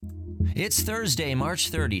It's Thursday, March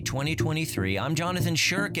 30, 2023. I'm Jonathan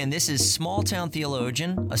Shirk, and this is Small Town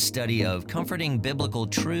Theologian, a study of comforting biblical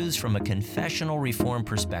truths from a confessional reform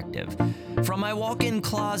perspective. From my walk-in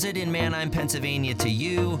closet in Manheim, Pennsylvania to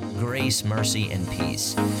you, grace, mercy, and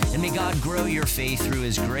peace. And may God grow your faith through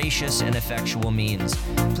his gracious and effectual means.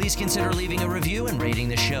 Please consider leaving a review and rating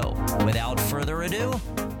the show. Without further ado,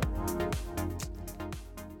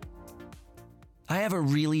 I have a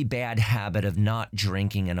really bad habit of not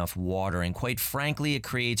drinking enough water, and quite frankly, it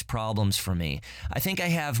creates problems for me. I think I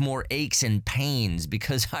have more aches and pains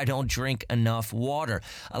because I don't drink enough water.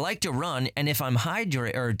 I like to run, and if I'm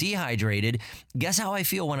dehydrated, guess how I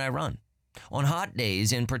feel when I run? On hot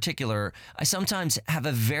days in particular, I sometimes have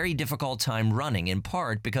a very difficult time running, in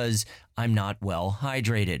part because I'm not well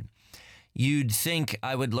hydrated. You'd think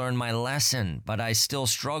I would learn my lesson, but I still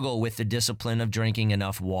struggle with the discipline of drinking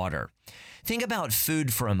enough water. Think about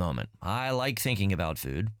food for a moment. I like thinking about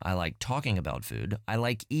food. I like talking about food. I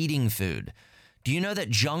like eating food. Do you know that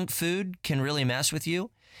junk food can really mess with you?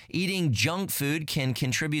 Eating junk food can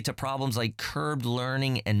contribute to problems like curbed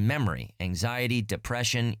learning and memory, anxiety,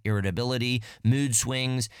 depression, irritability, mood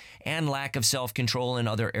swings, and lack of self-control in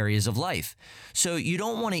other areas of life. So you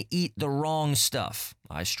don't want to eat the wrong stuff.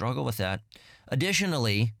 I struggle with that.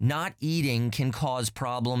 Additionally, not eating can cause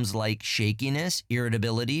problems like shakiness,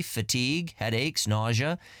 irritability, fatigue, headaches,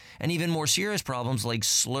 nausea, and even more serious problems like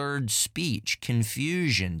slurred speech,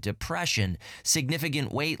 confusion, depression,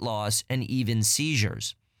 significant weight loss, and even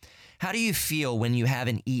seizures. How do you feel when you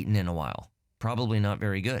haven't eaten in a while? Probably not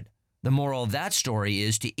very good. The moral of that story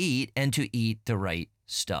is to eat and to eat the right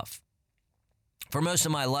stuff. For most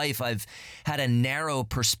of my life, I've had a narrow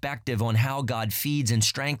perspective on how God feeds and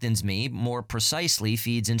strengthens me, more precisely,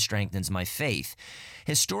 feeds and strengthens my faith.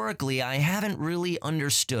 Historically, I haven't really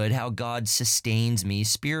understood how God sustains me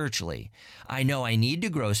spiritually. I know I need to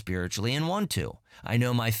grow spiritually and want to. I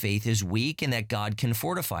know my faith is weak and that God can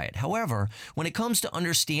fortify it. However, when it comes to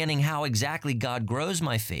understanding how exactly God grows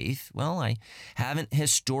my faith, well, I haven't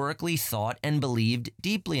historically thought and believed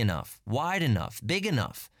deeply enough, wide enough, big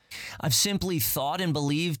enough. I've simply thought and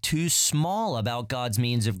believed too small about God's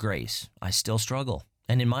means of grace. I still struggle.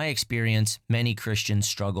 And in my experience, many Christians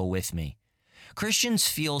struggle with me. Christians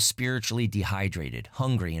feel spiritually dehydrated,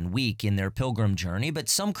 hungry, and weak in their pilgrim journey, but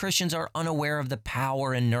some Christians are unaware of the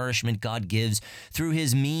power and nourishment God gives through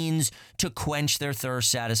his means to quench their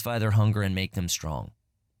thirst, satisfy their hunger, and make them strong.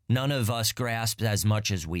 None of us grasp as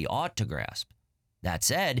much as we ought to grasp. That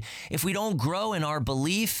said, if we don't grow in our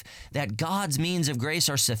belief that God's means of grace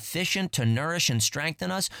are sufficient to nourish and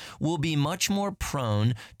strengthen us, we'll be much more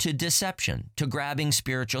prone to deception, to grabbing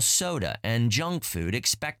spiritual soda and junk food,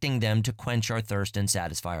 expecting them to quench our thirst and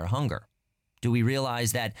satisfy our hunger. Do we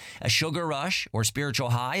realize that a sugar rush or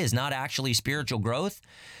spiritual high is not actually spiritual growth?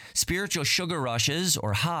 Spiritual sugar rushes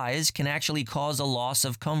or highs can actually cause a loss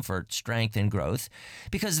of comfort, strength, and growth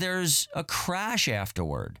because there's a crash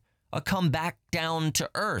afterward. A come back down to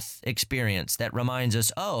earth experience that reminds us,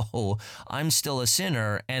 oh, I'm still a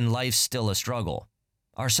sinner and life's still a struggle.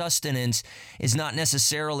 Our sustenance is not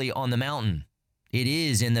necessarily on the mountain. It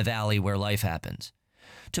is in the valley where life happens.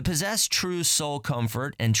 To possess true soul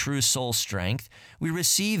comfort and true soul strength, we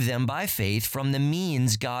receive them by faith from the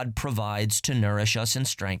means God provides to nourish us and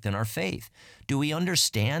strengthen our faith. Do we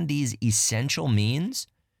understand these essential means?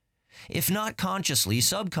 If not consciously,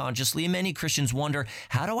 subconsciously, many Christians wonder,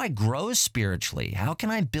 how do I grow spiritually? How can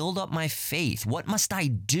I build up my faith? What must I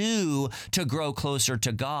do to grow closer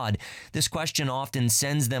to God? This question often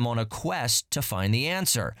sends them on a quest to find the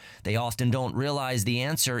answer. They often don't realize the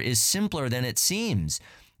answer is simpler than it seems.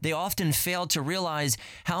 They often fail to realize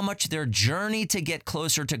how much their journey to get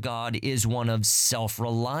closer to God is one of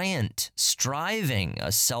self-reliant striving,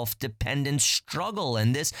 a self-dependent struggle,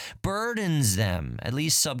 and this burdens them, at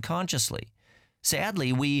least subconsciously.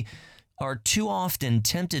 Sadly, we are too often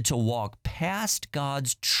tempted to walk past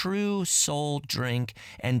God's true soul drink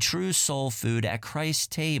and true soul food at Christ's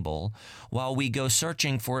table while we go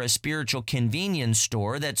searching for a spiritual convenience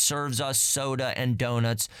store that serves us soda and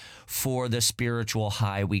donuts for the spiritual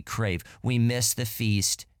high we crave. We miss the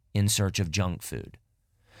feast in search of junk food.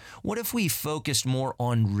 What if we focused more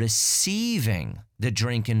on receiving the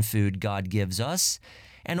drink and food God gives us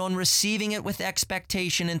and on receiving it with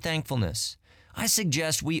expectation and thankfulness? I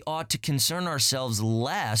suggest we ought to concern ourselves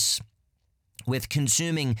less with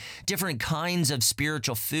consuming different kinds of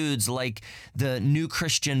spiritual foods like the New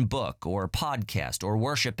Christian Book or podcast or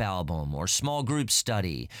worship album or small group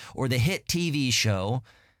study or the hit TV show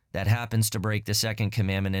that happens to break the second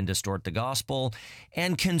commandment and distort the gospel,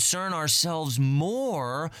 and concern ourselves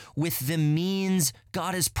more with the means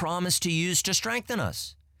God has promised to use to strengthen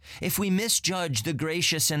us. If we misjudge the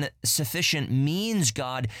gracious and sufficient means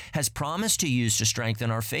God has promised to use to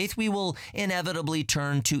strengthen our faith, we will inevitably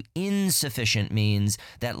turn to insufficient means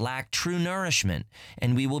that lack true nourishment,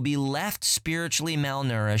 and we will be left spiritually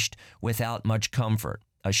malnourished without much comfort,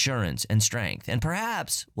 assurance, and strength, and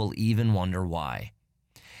perhaps we'll even wonder why.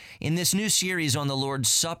 In this new series on the Lord's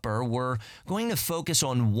Supper, we're going to focus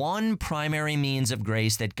on one primary means of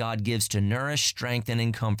grace that God gives to nourish, strengthen,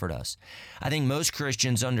 and comfort us. I think most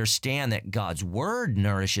Christians understand that God's Word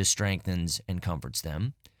nourishes, strengthens, and comforts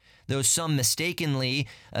them. Though some mistakenly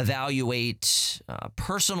evaluate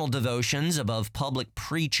personal devotions above public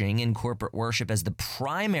preaching in corporate worship as the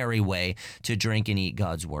primary way to drink and eat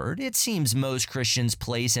God's Word, it seems most Christians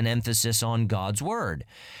place an emphasis on God's Word.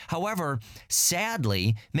 However,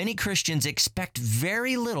 sadly, many Christians expect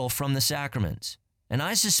very little from the sacraments. And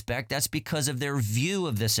I suspect that's because of their view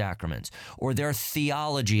of the sacraments or their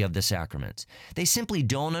theology of the sacraments. They simply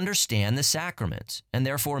don't understand the sacraments and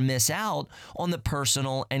therefore miss out on the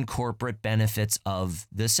personal and corporate benefits of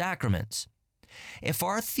the sacraments. If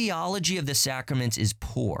our theology of the sacraments is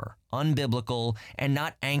poor, unbiblical, and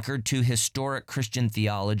not anchored to historic Christian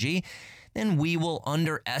theology, then we will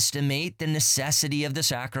underestimate the necessity of the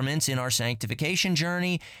sacraments in our sanctification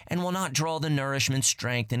journey and will not draw the nourishment,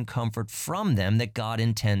 strength, and comfort from them that God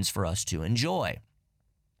intends for us to enjoy.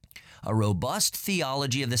 A robust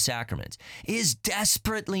theology of the sacraments is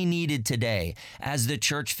desperately needed today as the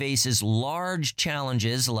church faces large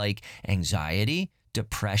challenges like anxiety,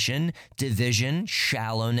 depression, division,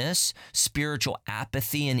 shallowness, spiritual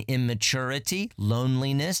apathy and immaturity,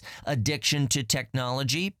 loneliness, addiction to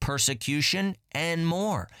technology, persecution, and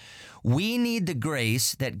more. We need the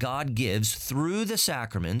grace that God gives through the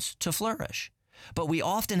sacraments to flourish. But we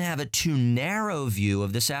often have a too narrow view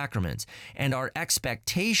of the sacraments, and our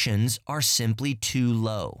expectations are simply too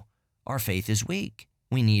low. Our faith is weak.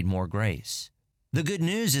 We need more grace. The good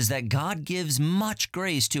news is that God gives much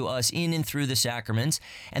grace to us in and through the sacraments,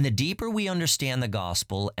 and the deeper we understand the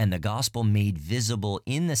gospel and the gospel made visible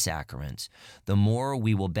in the sacraments, the more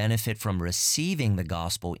we will benefit from receiving the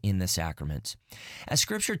gospel in the sacraments. As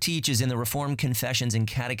Scripture teaches in the Reformed confessions and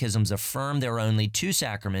catechisms affirm there are only two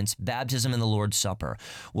sacraments, baptism and the Lord's Supper.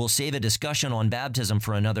 We'll save a discussion on baptism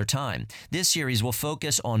for another time. This series will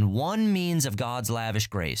focus on one means of God's lavish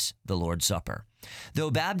grace, the Lord's Supper. Though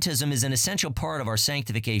baptism is an essential part of our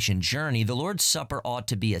sanctification journey, the Lord's Supper ought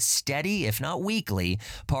to be a steady, if not weekly,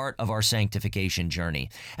 part of our sanctification journey.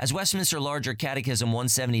 As Westminster Larger Catechism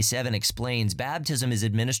 177 explains, baptism is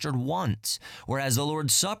administered once, whereas the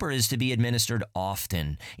Lord's Supper is to be administered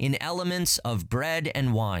often, in elements of bread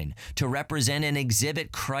and wine, to represent and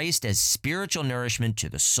exhibit Christ as spiritual nourishment to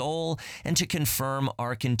the soul and to confirm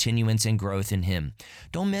our continuance and growth in Him.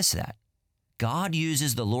 Don't miss that. God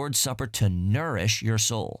uses the Lord's Supper to nourish your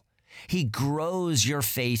soul. He grows your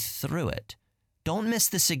faith through it. Don't miss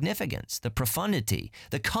the significance, the profundity,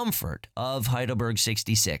 the comfort of Heidelberg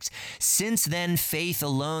 66. Since then, faith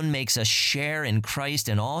alone makes us share in Christ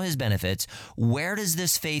and all His benefits. Where does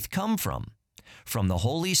this faith come from? From the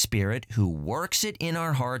Holy Spirit, who works it in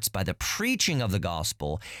our hearts by the preaching of the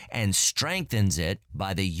gospel and strengthens it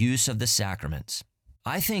by the use of the sacraments.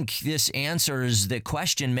 I think this answers the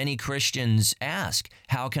question many Christians ask: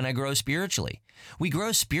 how can I grow spiritually? We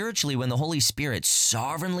grow spiritually when the Holy Spirit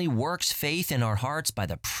sovereignly works faith in our hearts by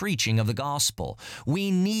the preaching of the gospel. We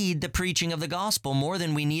need the preaching of the gospel more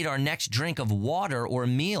than we need our next drink of water or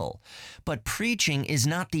meal. But preaching is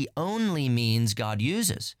not the only means God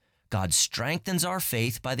uses. God strengthens our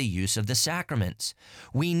faith by the use of the sacraments.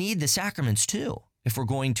 We need the sacraments too, if we're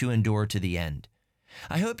going to endure to the end.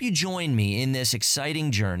 I hope you join me in this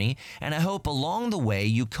exciting journey, and I hope along the way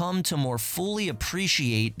you come to more fully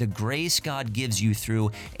appreciate the grace God gives you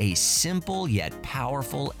through a simple yet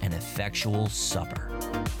powerful and effectual supper.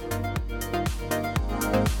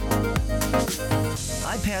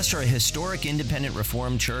 I pastor a historic independent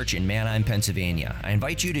Reformed church in Manheim, Pennsylvania. I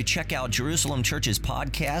invite you to check out Jerusalem Church's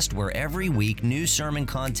podcast, where every week new sermon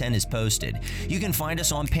content is posted. You can find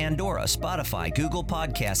us on Pandora, Spotify, Google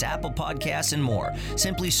Podcasts, Apple Podcasts, and more.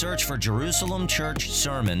 Simply search for Jerusalem Church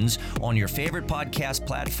Sermons on your favorite podcast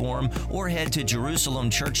platform, or head to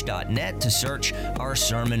jerusalemchurch.net to search our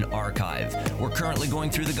sermon archive. We're currently going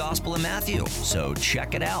through the Gospel of Matthew, so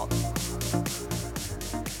check it out.